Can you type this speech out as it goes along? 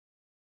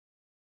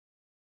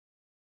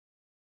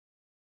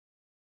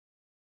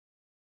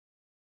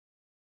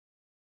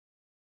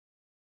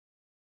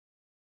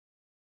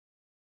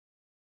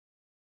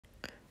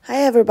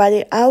Hi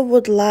everybody, I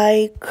would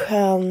like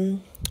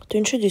to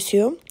introduce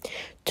you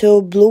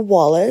to Blue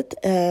Wallet.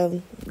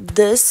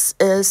 This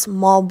is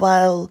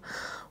mobile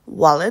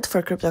wallet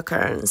for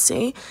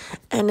cryptocurrency,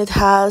 and it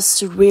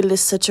has really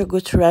such a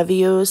good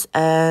reviews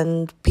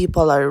and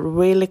people are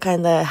really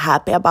kind of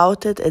happy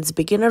about it. It's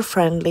beginner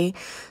friendly,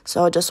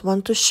 so I just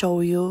want to show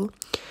you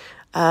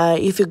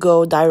if you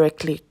go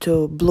directly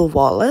to Blue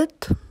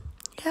Wallet.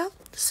 Yeah,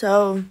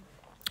 so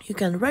you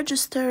can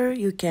register,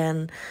 you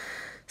can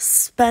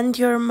spend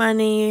your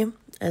money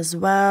as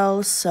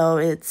well. So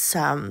it's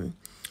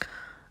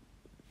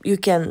you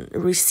can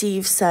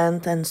receive,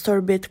 send, and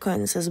store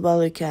bitcoins as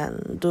well. You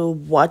can do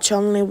watch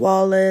only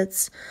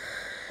wallets,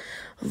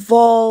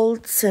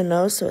 vaults,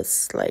 so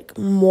it's like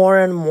more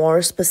and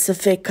more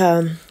specific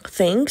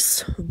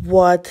things.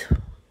 What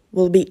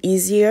will be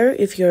easier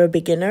if you're a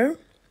beginner,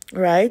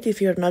 right?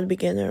 If you're not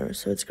beginner,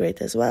 so it's great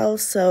as well.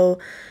 So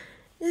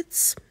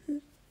it's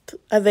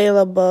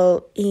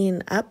available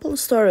in Apple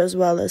Store as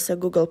well as a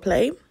Google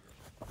Play.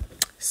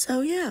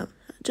 So yeah,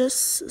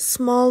 just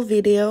small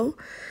video,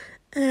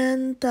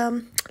 and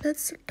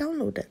let's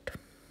download it.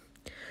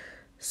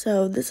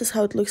 So this is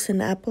how it looks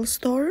in Apple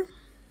Store.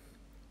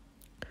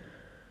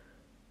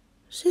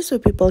 See, so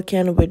people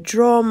can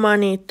withdraw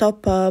money,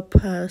 top up.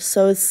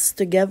 So it's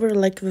together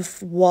like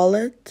with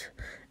wallet.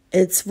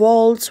 It's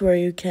vaults where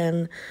you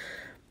can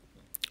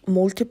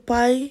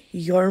multiply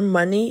your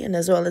money, and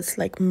as well it's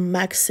like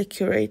max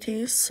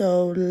security.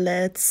 So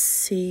let's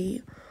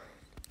see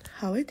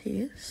how it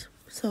is.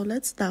 So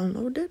let's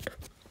download it.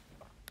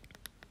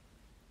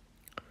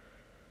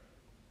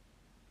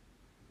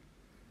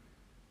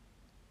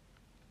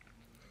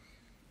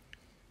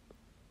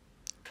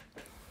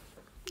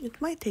 It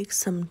might take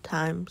some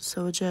time,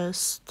 so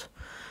just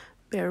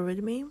bear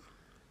with me.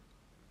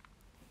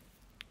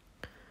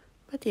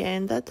 But yeah,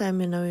 in that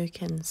time, you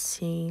can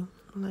see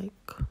like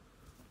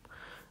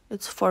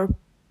it's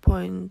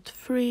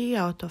 4.3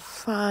 out of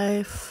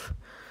 5.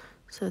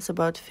 So it's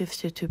about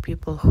 52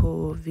 people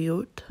who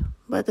viewed.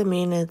 But I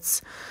mean,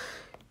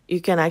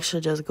 you can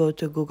actually just go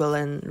to Google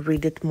and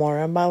read it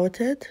more about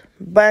it.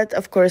 But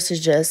of course,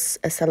 it's just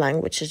as a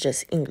language, it's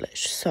just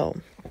English. So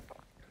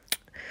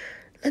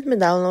let me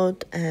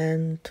download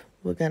and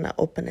we're gonna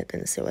open it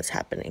and see what's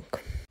happening.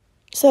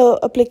 So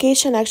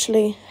application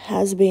actually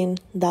has been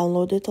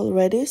downloaded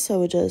already,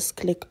 so we just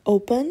click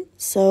open.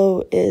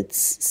 So it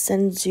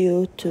sends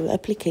you to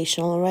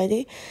application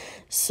already.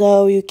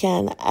 So you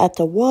can add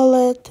a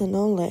wallet,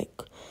 like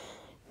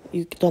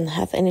you don't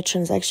have any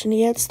transaction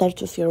yet, start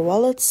with your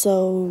wallet.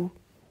 So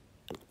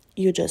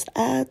you just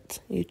add,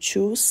 you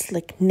choose,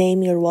 like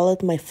name your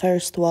wallet, my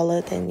first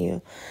wallet, and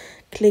you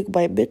click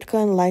by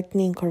Bitcoin,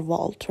 Lightning, or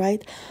Vault,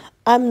 right?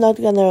 I'm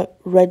not gonna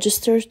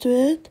register to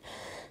it,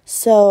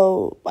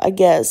 so I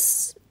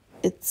guess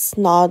it's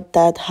not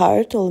that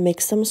hard. I'll make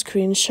some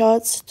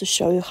screenshots to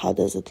show you how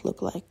does it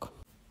look like.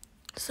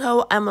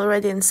 So I'm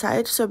already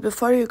inside. So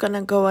before you're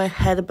gonna go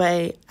ahead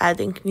by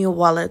adding new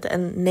wallet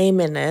and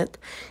naming it,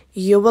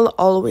 you will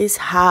always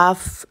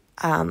have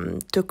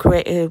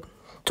to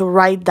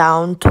write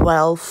down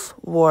 12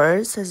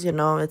 words. As you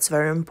know, it's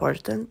very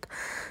important.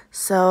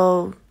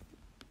 So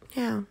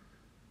yeah.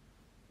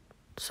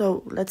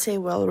 So let's say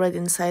we're already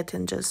inside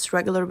in just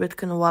regular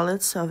Bitcoin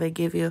wallet. So they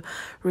give you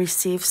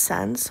receive,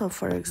 send. So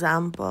for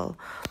example,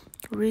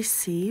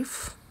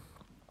 receive.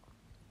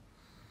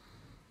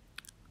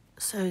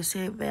 So you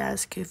see, they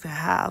ask you if you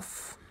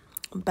have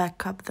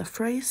backup the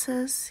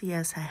phrases.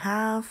 Yes, I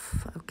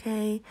have.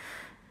 Okay.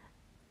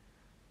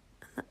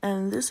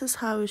 And this is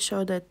how you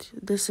show that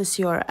this is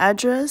your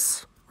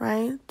address,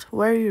 right?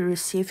 Where you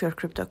receive your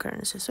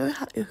cryptocurrency. So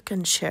you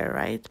can share,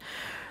 right?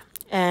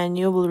 And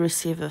you will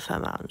receive this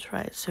amount,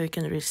 right? So you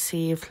can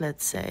receive,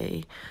 let's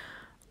say,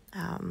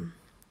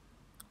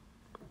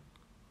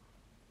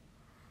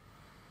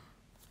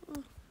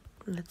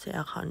 let's say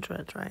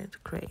 100, right?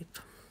 Great.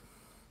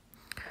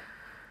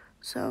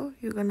 So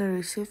you're gonna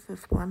receive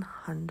with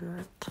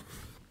 100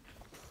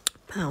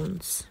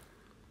 pounds.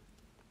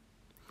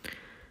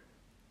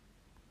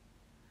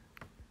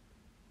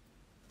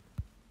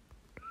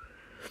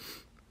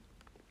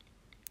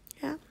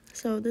 Yeah,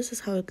 so this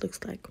is how it looks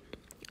like.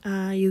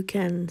 You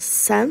can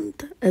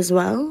send as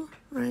well,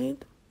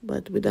 right?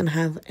 But we don't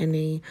have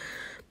any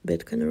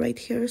Bitcoin right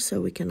here,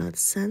 so we cannot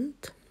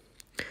send.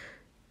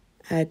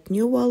 Add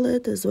new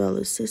wallet as well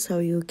as this, so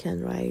you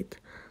can write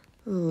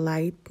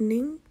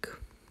Lightning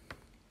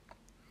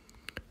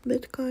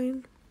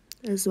Bitcoin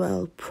as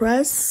well.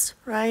 Press,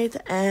 right?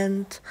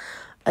 And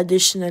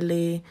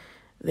additionally,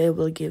 they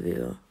will give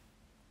you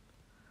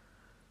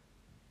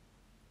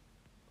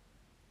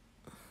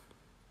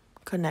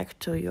connect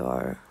to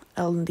your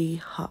LND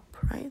hub,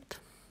 right?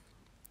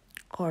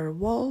 Or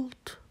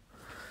vault.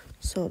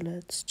 So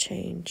let's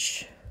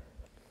change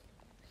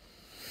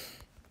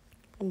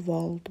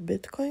vault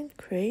Bitcoin,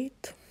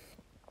 create.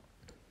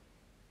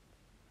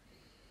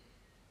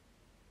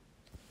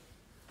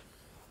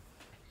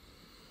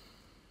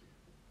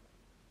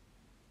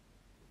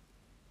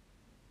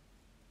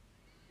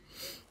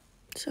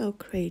 So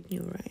create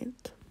new,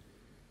 right?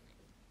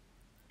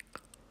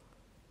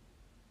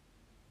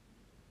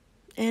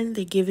 and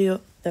they give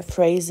you the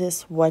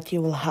phrases what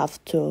you will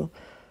have to.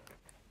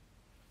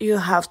 You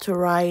have to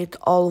write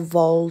all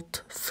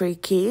vault free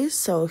keys.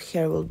 So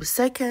here will be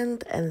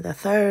second and the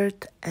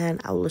third,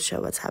 and I will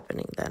show what's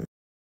happening then.